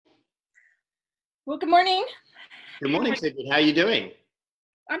Well, good morning. Good morning, Sigrid. How are you doing?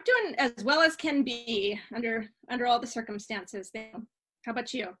 I'm doing as well as can be under all the circumstances. How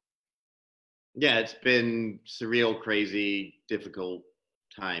about you? Yeah, it's been surreal, crazy, difficult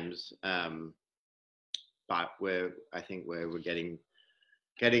times. But I think we're getting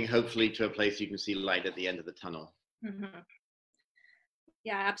hopefully to a place you can see light at the end of the tunnel. Mm-hmm.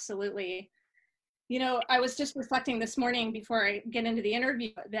 Yeah, absolutely. You know, I was just reflecting this morning before I get into the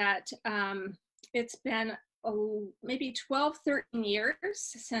interview that it's been maybe 12, 13 years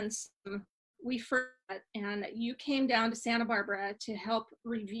since we first met, and you came down to Santa Barbara to help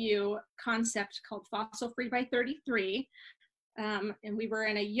review a concept called Fossil Free by 33. And we were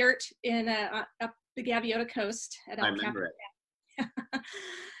in a yurt up the Gaviota Coast at El Capitan. I remember it.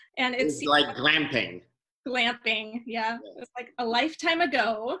 And it's like glamping. Glamping, yeah. It was like a lifetime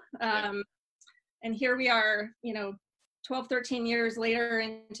ago. And here we are, 12, 13 years later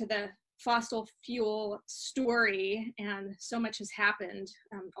into the fossil fuel story, and so much has happened,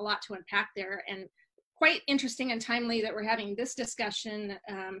 a lot to unpack there, and quite interesting and timely that we're having this discussion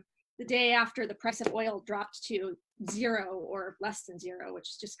the day after the price of oil dropped to zero or less than zero, which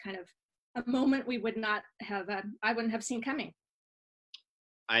is just kind of a moment we would not have, I wouldn't have seen coming.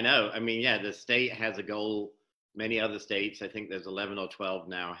 I know. I mean, yeah, the state has a goal. Many other states, I think there's 11 or 12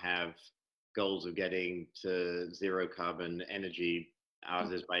 now, have goals of getting to zero carbon energy.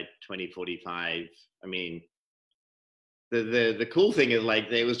 Ours is by 2045. I mean, the cool thing is,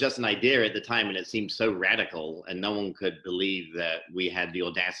 like, it was just an idea at the time, and it seemed so radical, and no one could believe that we had the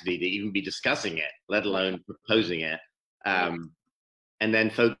audacity to even be discussing it, let alone proposing it. And then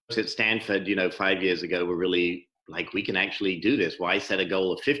folks at Stanford, 5 years ago, were really like, we can actually do this. Why set a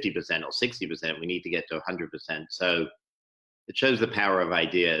goal of 50% or 60%? We need to get to 100%. So it shows the power of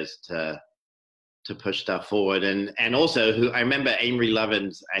ideas to push stuff forward. And also, I remember Amory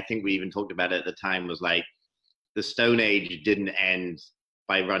Lovins, I think we even talked about it at the time, was like, the Stone Age didn't end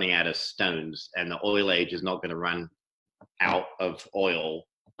by running out of stones, and the oil age is not going to run out of oil.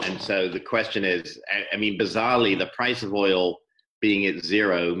 And so the question is, I mean, bizarrely, the price of oil being at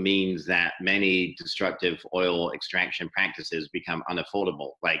zero means that many destructive oil extraction practices become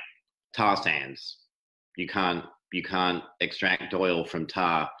unaffordable, like tar sands. You can't extract oil from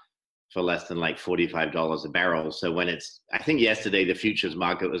tar for less than like $45 a barrel. So when I think yesterday the futures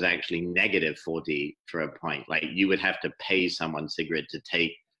market was actually negative 40 for a point. Like, you would have to pay someone, Sigrid, to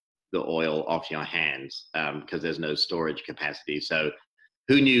take the oil off your hands because there's no storage capacity. So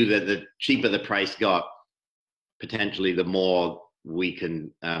who knew that the cheaper the price got, potentially the more we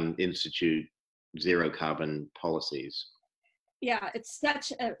can institute zero carbon policies. Yeah, it's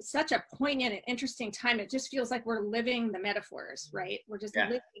such a poignant and interesting time. It just feels like we're living the metaphors, right? We're just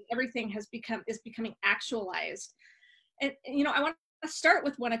living, everything is becoming actualized. And I want to start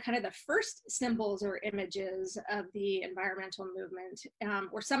with one of kind of the first symbols or images of the environmental movement,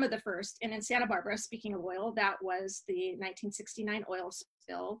 or some of the first. And in Santa Barbara, speaking of oil, that was the 1969 oil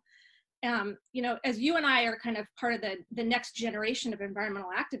spill. As you and I are kind of part of the next generation of environmental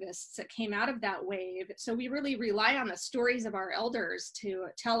activists that came out of that wave, so we really rely on the stories of our elders to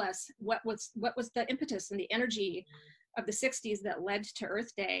tell us what was the impetus and the energy of the 60s that led to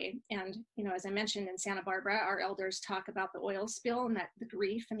Earth Day. And as I mentioned, in Santa Barbara, our elders talk about the oil spill and the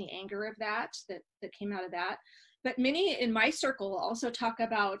grief and the anger of that came out of that. But many in my circle also talk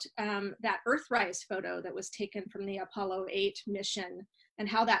about that Earthrise photo that was taken from the Apollo 8 mission, and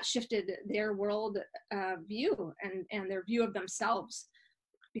how that shifted their world view and their view of themselves,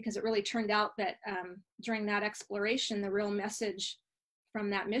 because it really turned out that during that exploration, the real message from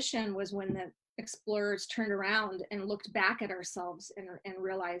that mission was when the explorers turned around and looked back at ourselves and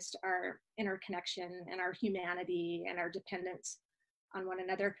realized our interconnection and our humanity and our dependence on one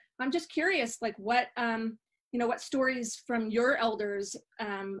another. I'm just curious, like, what stories from your elders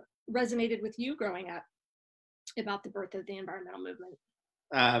resonated with you growing up about the birth of the environmental movement?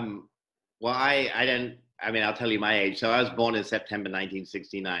 Well, I'll tell you my age. So I was born in September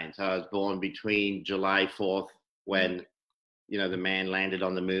 1969. So I was born between July 4th, when, the man landed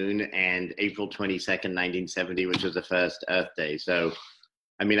on the moon, and April 22nd, 1970, which was the first Earth Day. So,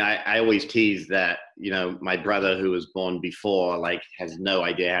 I mean, I always tease that, my brother, who was born before, like, has no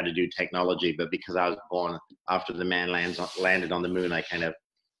idea how to do technology, but because I was born after the man landed on the moon, I kind of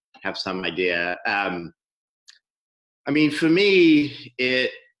have some idea. I mean, for me, it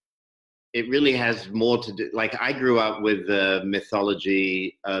really has more to do, like, I grew up with the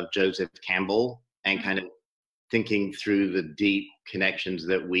mythology of Joseph Campbell and kind of thinking through the deep connections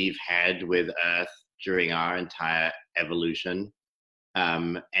that we've had with Earth during our entire evolution.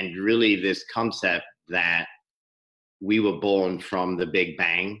 And really this concept that we were born from the Big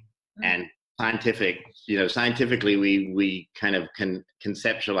Bang, and scientifically, we kind of can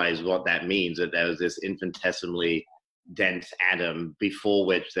conceptualize what that means, that there was this infinitesimally dense atom before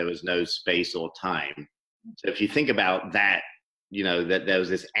which there was no space or time. So if you think about that, that there was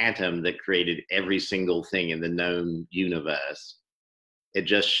this atom that created every single thing in the known universe, it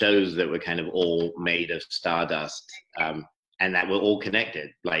just shows that we're kind of all made of stardust, and that we're all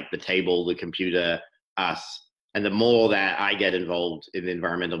connected, like the table, the computer, us. And the more that I get involved in the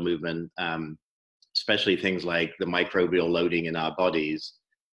environmental movement, especially things like the microbial loading in our bodies,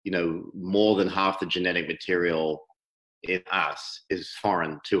 more than half the genetic material in us is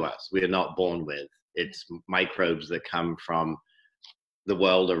foreign to us. We are not born with. It's microbes that come from the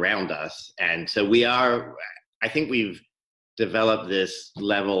world around us. And so I think we've developed this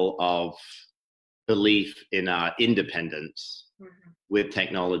level of belief in our independence with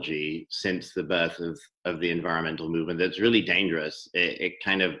technology since the birth of the environmental movement that's really dangerous. It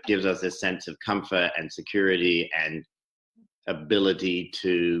kind of gives us a sense of comfort and security and ability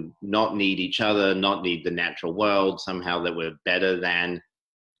to not need each other, not need the natural world, somehow that we're better than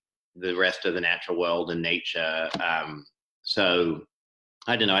the rest of the natural world and nature. So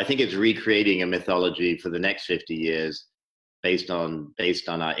I don't know, I think it's recreating a mythology for the next 50 years based on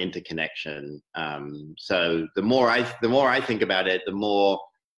our interconnection. So the more I think about it, the more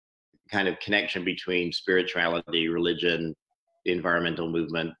kind of connection between spirituality, religion, the environmental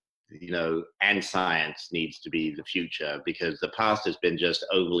movement, and science needs to be the future, because the past has been just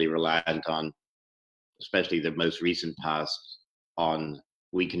overly reliant on, especially the most recent past, on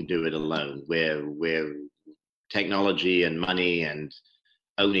we can do it alone. Where technology and money and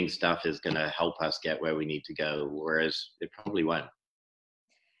owning stuff is going to help us get where we need to go, whereas it probably won't.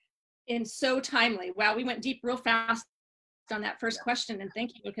 And so timely. Wow, we went deep real fast on that first question, and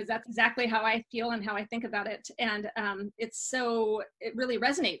thank you, because that's exactly how I feel and how I think about it. And it really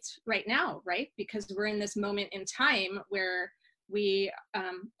resonates right now, right? Because we're in this moment in time where we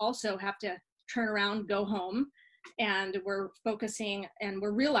also have to turn around, go home, and we're focusing and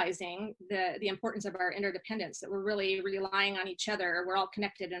we're realizing the importance of our interdependence, that we're really relying on each other. We're all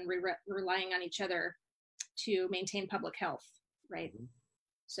connected and relying on each other to maintain public health, right? Mm-hmm.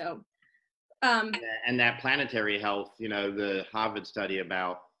 So and that planetary health, the Harvard study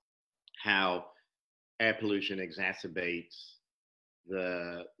about how air pollution exacerbates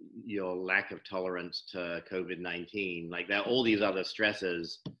your lack of tolerance to COVID-19, like there are all these other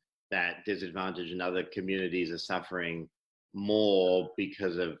stresses that disadvantaged and other communities are suffering more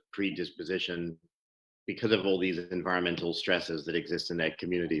because of predisposition, because of all these environmental stresses that exist in their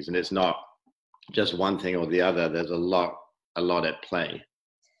communities. And it's not just one thing or the other. There's a lot at play.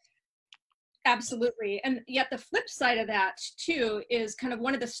 Absolutely. And yet the flip side of that too is kind of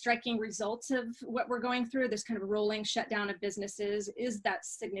one of the striking results of what we're going through, this kind of rolling shutdown of businesses, is that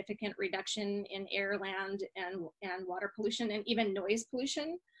significant reduction in air, land, and water pollution, and even noise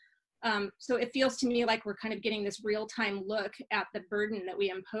pollution. So it feels to me like we're kind of getting this real-time look at the burden that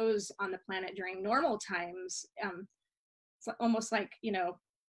we impose on the planet during normal times. It's almost like,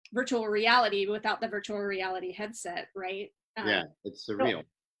 virtual reality without the virtual reality headset, right? Yeah, it's surreal.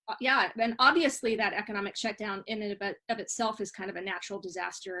 Yeah, and obviously that economic shutdown in and of itself is kind of a natural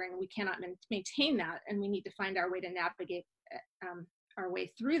disaster, and we cannot maintain that, and we need to find our way to navigate our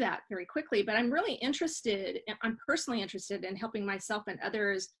way through that very quickly. But I'm personally interested in helping myself and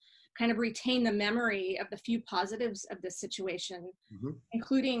others kind of retain the memory of the few positives of this situation,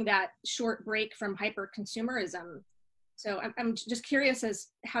 including that short break from hyper-consumerism. So I'm just curious as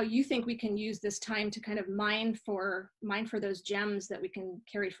how you think we can use this time to kind of mine for those gems that we can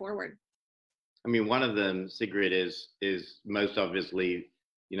carry forward. I mean, one of them, Sigrid, is most obviously,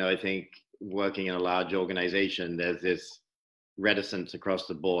 I think working in a large organization, there's this reticence across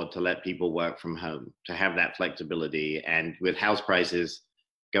the board to let people work from home, to have that flexibility. And with house prices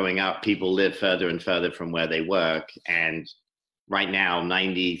going up, people live further and further from where they work. And right now,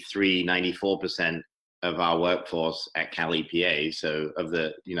 94% of our workforce at Cal EPA, so of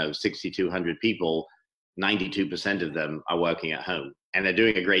the 6,200 people, 92% of them are working at home, and they're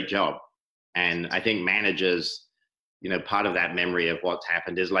doing a great job. And I think managers, part of that memory of what's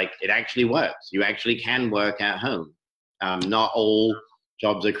happened is like, it actually works. You actually can work at home. Not all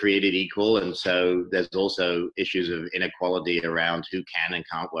jobs are created equal, and so there's also issues of inequality around who can and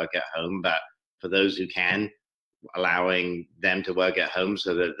can't work at home. But for those who can, allowing them to work at home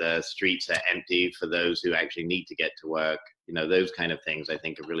so that the streets are empty for those who actually need to get to work, those kind of things I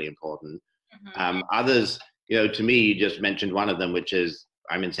think are really important. Others, to me, you just mentioned one of them, which is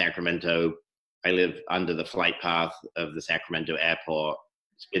I'm in Sacramento. I live under the flight path of the Sacramento airport.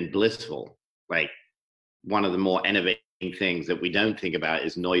 It's been blissful. Like, one of the more innovating things that we don't think about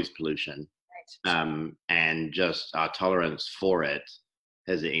is noise pollution. And just our tolerance for it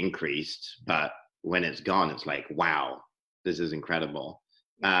has increased. But when it's gone, it's like, wow, this is incredible.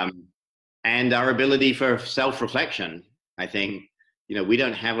 And our ability for self-reflection, I think, we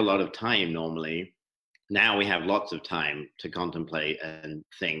don't have a lot of time normally. Now we have lots of time to contemplate and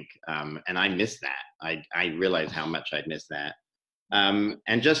think. And I miss that. I realize how much I'd miss that.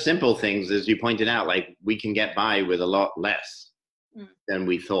 And just simple things, as you pointed out, like we can get by with a lot less than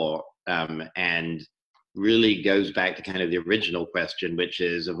we thought. And really goes back to kind of the original question, which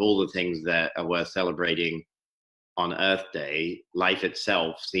is, of all the things that are worth celebrating on Earth Day, life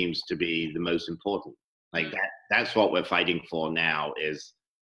itself seems to be the most important. Like that's what we're fighting for now, is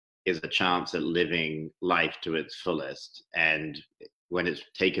a chance at living life to its fullest. And when it's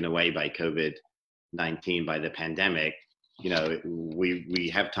taken away by COVID-19, by the pandemic,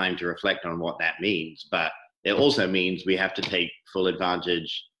 we have time to reflect on what that means. But it also means we have to take full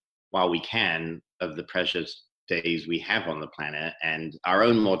advantage while we can of the precious days we have on the planet. And our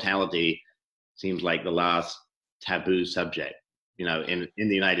own mortality seems like the last taboo subject, in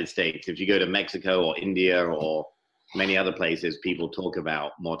the United States. If you go to Mexico or India or many other places, people talk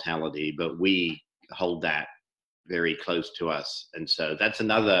about mortality, but we hold that very close to us. And so that's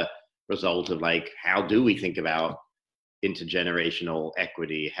another result of like, how do we think about intergenerational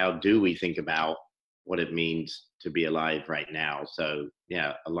equity? How do we think about what it means to be alive right now? So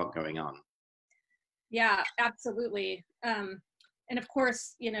yeah, a lot going on. Yeah, absolutely. And of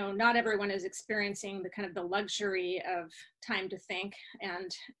course, not everyone is experiencing the kind of the luxury of time to think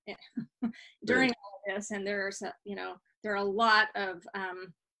and during all of this. And there are a lot of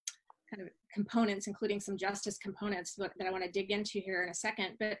kind of components, including some justice components that I want to dig into here in a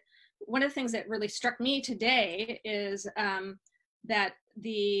second. But one of the things that really struck me today is that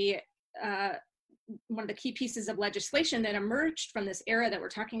one of the key pieces of legislation that emerged from this era that we're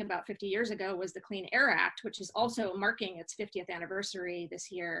talking about 50 years ago was the Clean Air Act, which is also marking its 50th anniversary this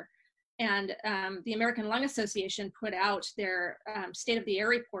year. And the American Lung Association put out their State of the Air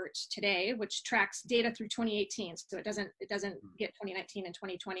report today, which tracks data through 2018. So it doesn't get 2019 and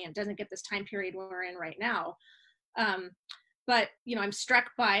 2020, and doesn't get this time period we're in right now. But I'm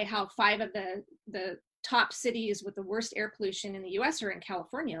struck by how 5 of the top cities with the worst air pollution in the US are in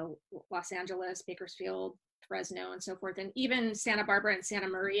California: Los Angeles, Bakersfield, Fresno, and so forth. And even Santa Barbara and Santa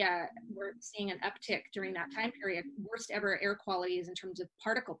Maria, we're seeing an uptick during that time period. Worst ever air qualities in terms of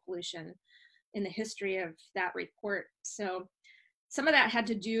particle pollution in the history of that report. So some of that had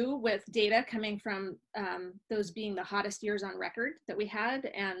to do with data coming from those being the hottest years on record that we had,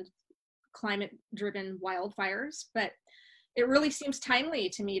 and climate-driven wildfires. But it really seems timely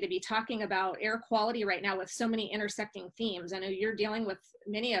to me to be talking about air quality right now with so many intersecting themes. I know you're dealing with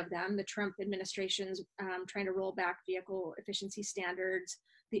many of them: the Trump administration's trying to roll back vehicle efficiency standards,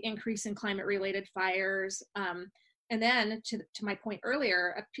 the increase in climate-related fires, and then to my point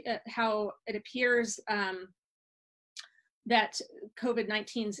earlier, how it appears that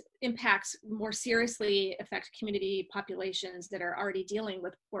COVID-19's impacts more seriously affect community populations that are already dealing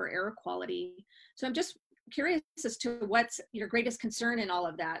with poor air quality. So I'm just curious as to what's your greatest concern in all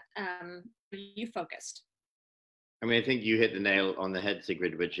of that. You focused. I mean, I think you hit the nail on the head,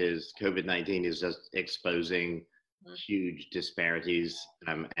 Sigrid, which is COVID-19 is just exposing huge disparities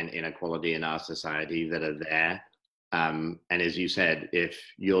and inequality in our society that are there. And as you said, if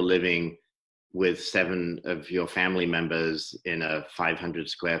you're living with 7 of your family members in a 500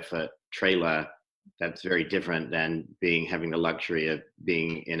 square foot trailer, that's very different than having the luxury of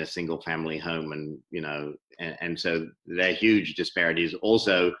being in a single family home. And so there are huge disparities.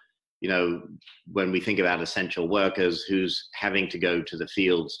 Also, when we think about essential workers, who's having to go to the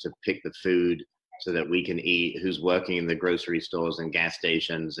fields to pick the food so that we can eat, who's working in the grocery stores and gas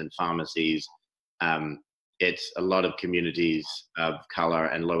stations and pharmacies. It's a lot of communities of color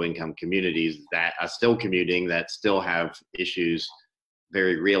and low income communities that are still commuting, that still have issues,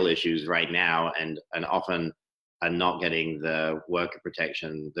 very real issues right now, and often are not getting the worker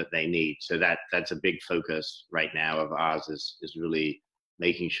protection that they need. So that's a big focus right now of ours, is really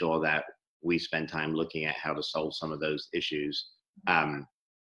making sure that we spend time looking at how to solve some of those issues. In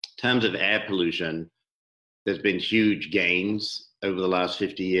terms of air pollution, there's been huge gains over the last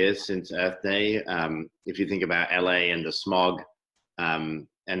 50 years since Earth Day. If you think about LA and the smog, and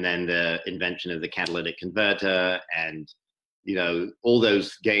then the invention of the catalytic converter, and all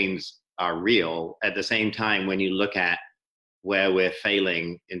those gains are real. At the same time, when you look at where we're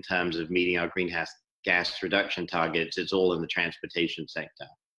failing in terms of meeting our greenhouse gas reduction targets, it's all in the transportation sector.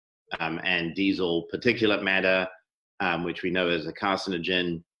 And diesel particulate matter, which we know is a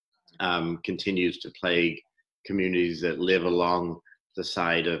carcinogen, continues to plague communities that live along the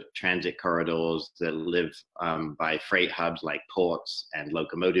side of transit corridors that live by freight hubs like ports and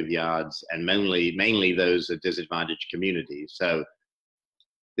locomotive yards, and mainly those are disadvantaged communities. So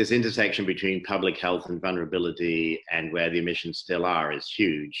this intersection between public health and vulnerability and where the emissions still are is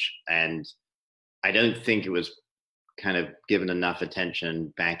huge. And I don't think it was kind of given enough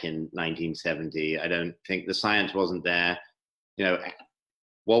attention back in 1970. I don't think the science wasn't there. You know,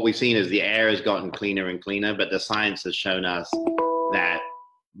 what we've seen is the air has gotten cleaner and cleaner, but the science has shown us that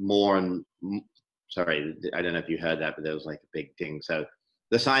more and sorry, I don't know if you heard that, but there was like a big ding. So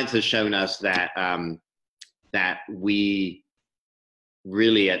the science has shown us that that we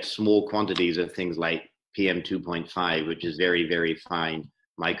really at small quantities of things like PM 2.5, which is very, very fine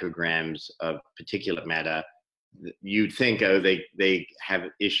micrograms of particulate matter, you'd think, oh, they have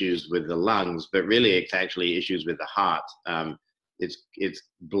issues with the lungs, but really it's actually issues with the heart. It's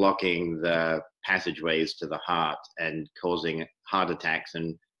blocking the passageways to the heart and causing heart attacks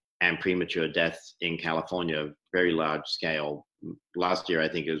and premature deaths in California, very large scale. Last year, I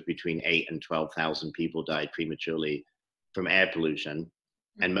think it was between 8,000 and 12,000 people died prematurely from air pollution.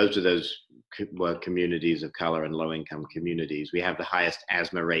 And most of those were communities of color and low-income communities. We have the highest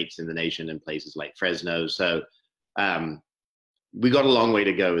asthma rates in the nation in places like Fresno. So we got a long way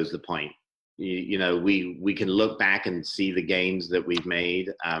to go is the point. You know, we can look back and see the gains that we've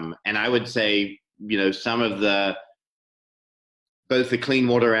made. And I would say, you know, some of both the Clean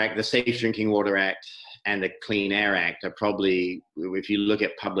Water Act, the Safe Drinking Water Act, and the Clean Air Act are probably, if you look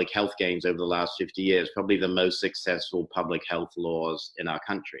at public health gains over the last 50 years, probably the most successful public health laws in our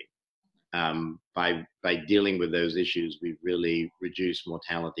country. By dealing with those issues, we've really reduced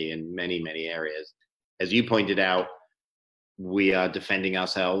mortality in many, many areas. As you pointed out, we are defending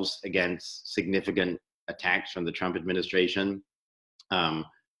ourselves against significant attacks from the Trump administration.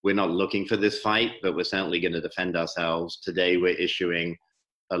 We're not looking for this fight, but we're certainly going to defend ourselves. Today, we're issuing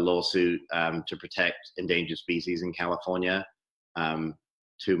a lawsuit to protect endangered species in California,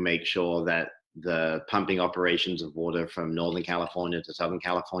 to make sure that the pumping operations of water from Northern California to Southern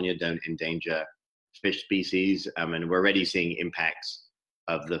California don't endanger fish species. And we're already seeing impacts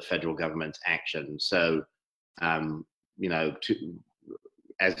of the federal government's action. So, you know,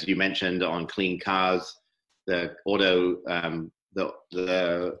 as you mentioned on clean cars, the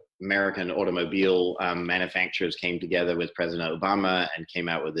American automobile manufacturers came together with President Obama and came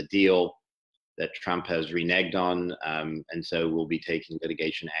out with a deal that Trump has reneged on. And so we'll be taking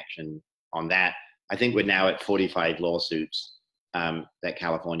litigation action on that. I think we're now at 45 lawsuits that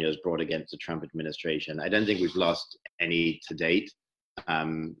California has brought against the Trump administration. I don't think we've lost any to date.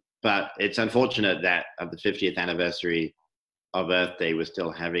 But it's unfortunate that at the 50th anniversary of Earth Day, we're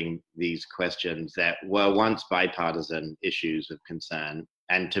still having these questions that were once bipartisan issues of concern.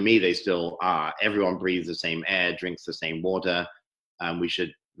 And to me, they still are. Everyone breathes the same air, drinks the same water. We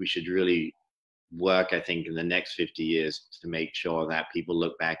should really work, I think, in the next 50 years to make sure that people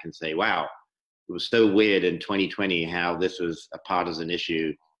look back and say, wow, it was so weird in 2020 how this was a partisan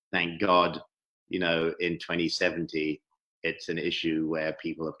issue. Thank God, you know, in 2070, it's an issue where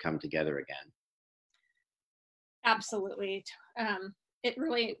people have come together again. Absolutely. It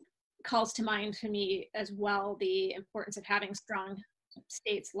really calls to mind to me as well the importance of having strong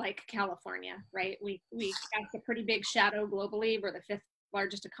states like California, right? We cast a pretty big shadow globally. We're the 5th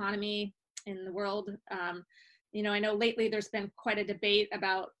largest economy in the world. You know, I know lately there's been quite a debate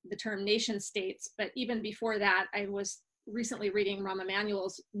about the term nation states, but even before that, I was recently reading Rahm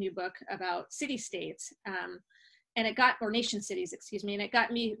Emanuel's new book about city states. And it got, or nation cities, excuse me, and it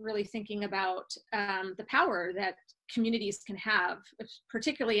got me really thinking about the power that communities can have,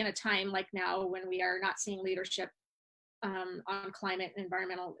 particularly in a time like now when we are not seeing leadership on climate and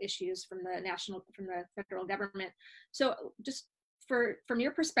environmental issues from the federal government. So just from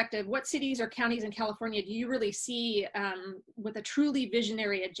your perspective, what cities or counties in California do you really see with a truly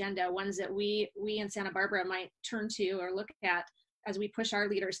visionary agenda, ones that we in Santa Barbara might turn to or look at as we push our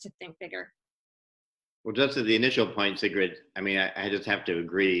leaders to think bigger? Well, just at the initial point, Sigrid, I mean, I just have to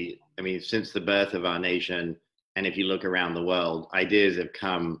agree. I mean, since the birth of our nation, and if you look around the world, ideas have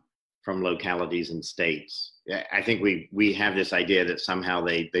come from localities and states. I think we have this idea that somehow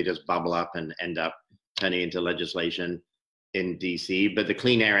they just bubble up and end up turning into legislation in DC. But the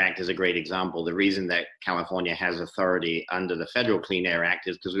Clean Air Act is a great example. The reason that California has authority under the federal Clean Air Act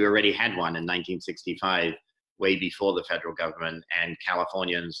is because we already had one in 1965, way before the federal government, and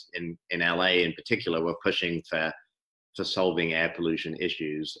Californians in LA in particular were pushing for solving air pollution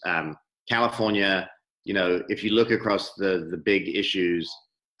issues. California, you know, if you look across the big issues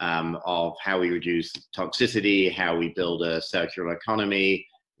of how we reduce toxicity, how we build a circular economy,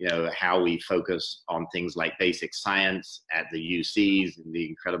 you know, how we focus on things like basic science at the UCs and the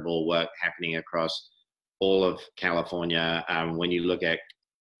incredible work happening across all of California. When you look at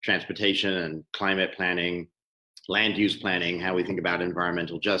transportation and climate planning, land use planning, how we think about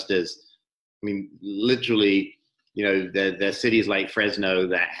environmental justice. I mean, literally, you know, there are cities like Fresno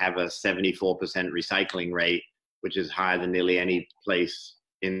that have a 74% recycling rate, which is higher than nearly any place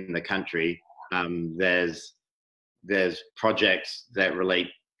in the country. There's projects that relate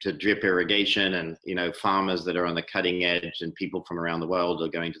to drip irrigation, and, you know, farmers that are on the cutting edge, and people from around the world are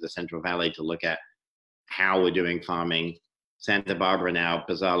going to the Central Valley to look at how we're doing farming. Santa Barbara now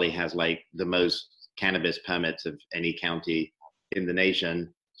bizarrely has like the most cannabis permits of any county in the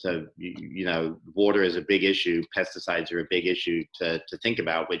nation. So, you know, water is a big issue. Pesticides are a big issue to think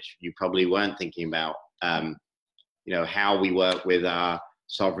about, which you probably weren't thinking about. You know, how we work with our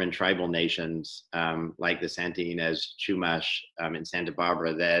sovereign tribal nations, like the Santa Ynez Chumash in Santa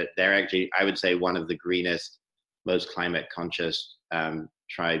Barbara. They're actually, I would say, one of the greenest, most climate conscious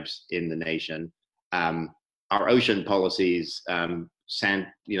tribes in the nation. Our ocean policies,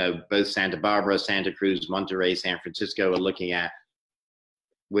 you know, both Santa Barbara, Santa Cruz, Monterey, San Francisco are looking at,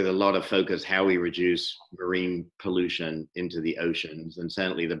 with a lot of focus, how we reduce marine pollution into the oceans. And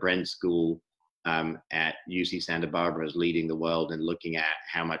certainly the Brent School at UC Santa Barbara is leading the world in looking at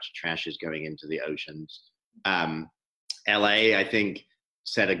how much trash is going into the oceans. LA, I think,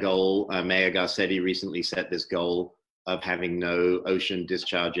 set a goal. Mayor Garcetti recently set this goal of having no ocean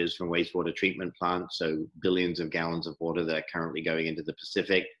discharges from wastewater treatment plants. So billions of gallons of water that are currently going into the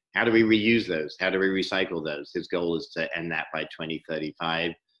Pacific. How do we reuse those? How do we recycle those? His goal is to end that by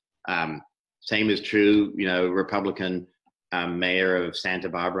 2035. Same is true, you know, Republican mayor of Santa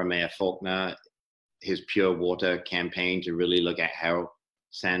Barbara, Mayor Faulkner, his pure water campaign to really look at how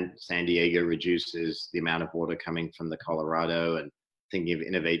San Diego reduces the amount of water coming from the Colorado, and thinking of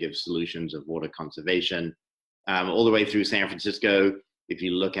innovative solutions of water conservation. All the way through San Francisco, if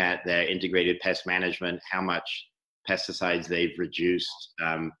you look at their integrated pest management, how much pesticides they've reduced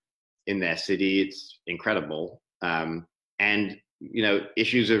in their city, it's incredible. And, you know,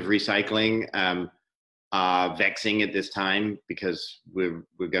 issues of recycling are vexing at this time, because we're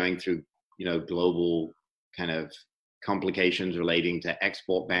going through, you know, global kind of complications relating to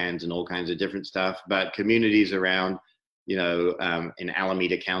export bans and all kinds of different stuff. But communities around, you know, in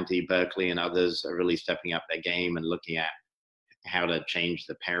Alameda County, Berkeley, and others are really stepping up their game and looking at how to change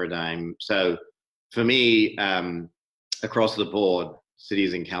the paradigm. So for me, across the board,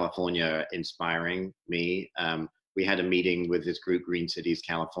 cities in California are inspiring me. We had a meeting with this group, Green Cities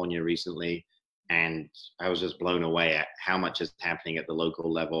California, recently, and I was just blown away at how much is happening at the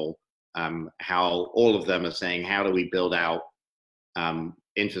local level, how all of them are saying, how do we build out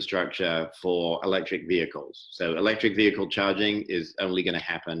infrastructure for electric vehicles? So electric vehicle charging is only going to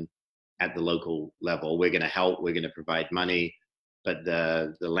happen at the local level. We're going to help, we're going to provide money, but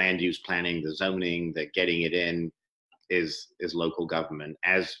the land use planning, the zoning, the getting it in is local government,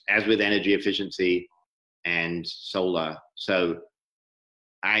 as with energy efficiency and solar. So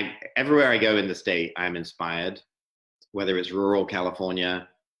everywhere I go in the state, I'm inspired, whether it's rural California.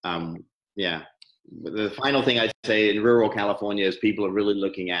 Yeah. The final thing I'd say in rural California is people are really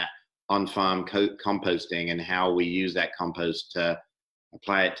looking at on-farm composting and how we use that compost to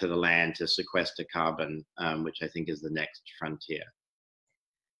apply it to the land to sequester carbon, which I think is the next frontier.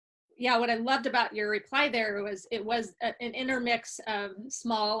 Yeah, what I loved about your reply there was it was an intermix of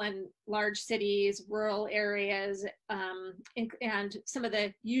small and large cities, rural areas, and some of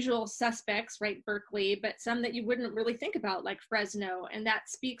the usual suspects, right, Berkeley, but some that you wouldn't really think about, like Fresno. And that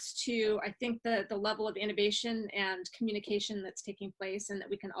speaks to, I think, the level of innovation and communication that's taking place, and that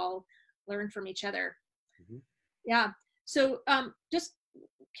we can all learn from each other. Mm-hmm. Yeah. So just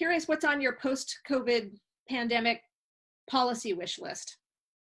curious, what's on your post-COVID pandemic policy wish list?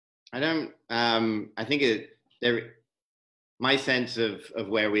 I think my sense of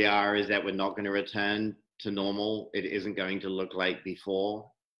where we are is that we're not going to return to normal. It isn't going to look like before.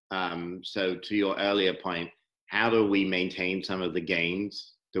 So to your earlier point, how do we maintain some of the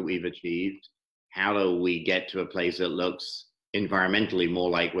gains that we've achieved? How do we get to a place that looks environmentally more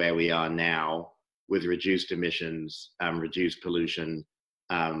like where we are now, with reduced emissions, reduced pollution,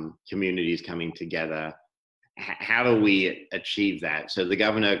 communities coming together? How do we achieve that? So the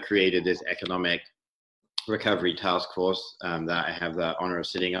governor created this economic recovery task force that I have the honor of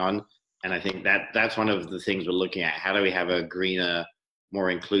sitting on. And I think that's one of the things we're looking at. How do we have a greener,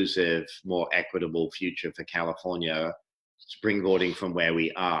 more inclusive, more equitable future for California, springboarding from where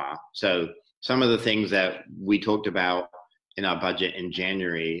we are? So some of the things that we talked about in our budget in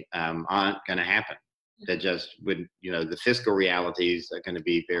January aren't going to happen. They're just, when, you know, the fiscal realities are going to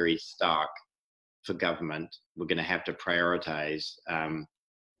be very stark for government. We're going to have to prioritize,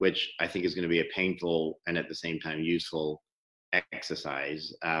 which I think is going to be a painful and at the same time useful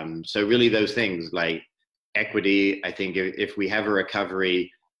exercise. So really those things like equity, I think if we have a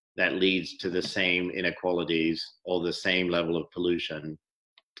recovery that leads to the same inequalities or the same level of pollution,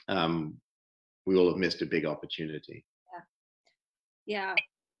 we will have missed a big opportunity. Yeah,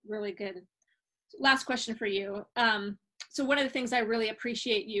 really good. Last question for you. So one of the things I really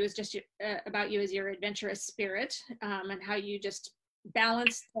appreciate you is just about you is your adventurous spirit, and how you just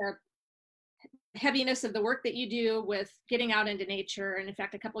balance the heaviness of the work that you do with getting out into nature. And in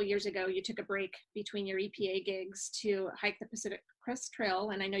fact, a couple of years ago, you took a break between your EPA gigs to hike the Pacific Crest Trail.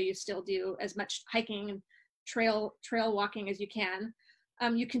 And I know you still do as much hiking and trail walking as you can.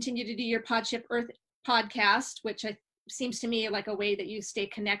 You continue to do your Podship Earth podcast, which seems to me like a way that you stay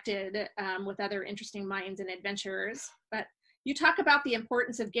connected with other interesting minds and adventurers. But you talk about the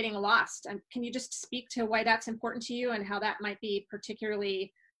importance of getting lost. Can you just speak to why that's important to you and how that might be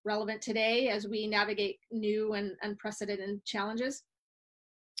particularly relevant today as we navigate new and unprecedented challenges?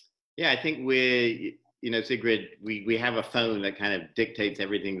 Yeah, I think we're, you know, Sigrid, we have a phone that kind of dictates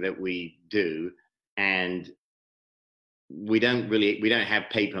everything that we do. And we don't have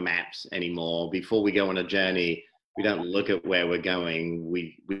paper maps anymore. Before we go on a journey, we don't look at where we're going.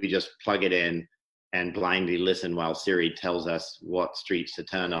 We just plug it in and blindly listen while Siri tells us what streets to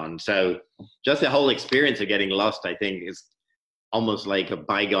turn on. So just the whole experience of getting lost, I think, is almost like a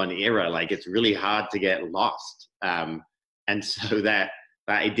bygone era. Like, it's really hard to get lost. And so that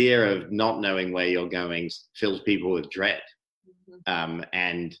idea of not knowing where you're going fills people with dread.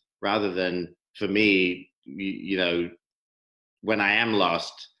 And rather than, for me, you know, when I am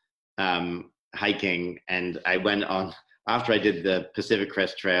lost hiking, and I went on, after I did the Pacific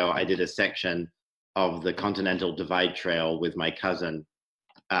Crest Trail, I did a section of the Continental Divide Trail with my cousin.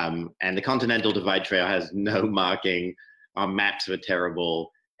 And the Continental Divide Trail has no marking. Our maps were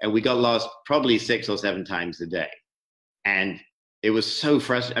terrible. And we got lost probably 6 or 7 times a day. And it was so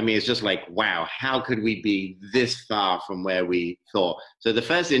frustrating. I mean, it's just like, wow, how could we be this far from where we thought? So the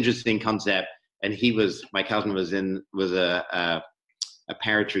first interesting concept, and my cousin was a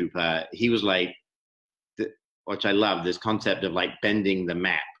paratrooper. He was like, which I love, this concept of like bending the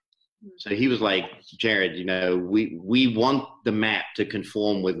map. So he was like, Jared, you know, we want the map to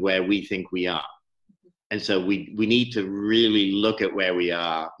conform with where we think we are. And so we need to really look at where we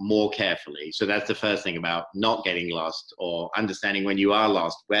are more carefully. So that's the first thing about not getting lost, or understanding when you are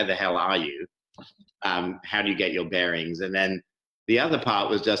lost, where the hell are you? How do you get your bearings? And then the other part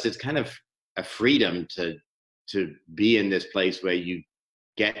was just, it's kind of a freedom to be in this place where you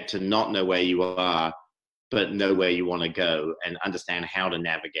get to not know where you are, but know where you want to go and understand how to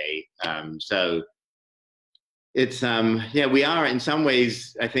navigate. So it's, yeah, we are in some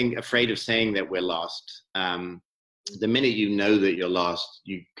ways, I think, afraid of saying that we're lost. The minute you know that you're lost,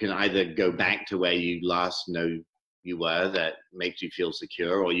 you can either go back to where you last know you were, that makes you feel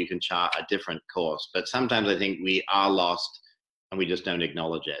secure, or you can chart a different course. But sometimes I think we are lost and we just don't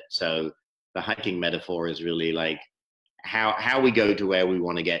acknowledge it. So the hiking metaphor is really like how we go to where we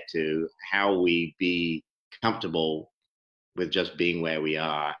want to get to, how we be comfortable with just being where we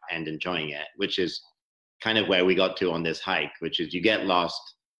are and enjoying it, which is kind of where we got to on this hike, which is you get lost,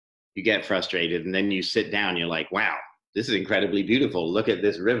 you get frustrated, and then you sit down, you're like, wow, this is incredibly beautiful. Look at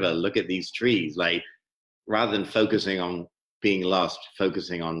this river, look at these trees. Like, rather than focusing on being lost,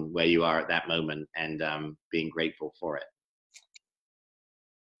 focusing on where you are at that moment and being grateful for it.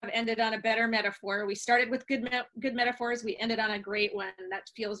 I've ended on a better metaphor. We started with good metaphors. We ended on a great one that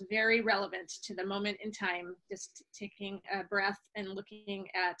feels very relevant to the moment in time. Just taking a breath and looking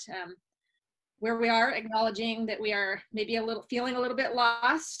at where we are, acknowledging that we are maybe feeling a little bit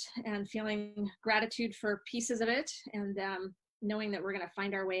lost, and feeling gratitude for pieces of it, and knowing that we're going to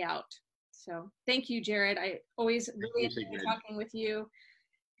find our way out. So thank you, Jared. I always really enjoy talking with you.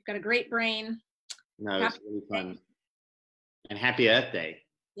 You've got a great brain. No, it's really fun. And happy Earth Day.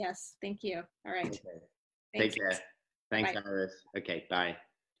 Yes, thank you. All right. Okay. Take care. Thanks, Iris. Okay, bye.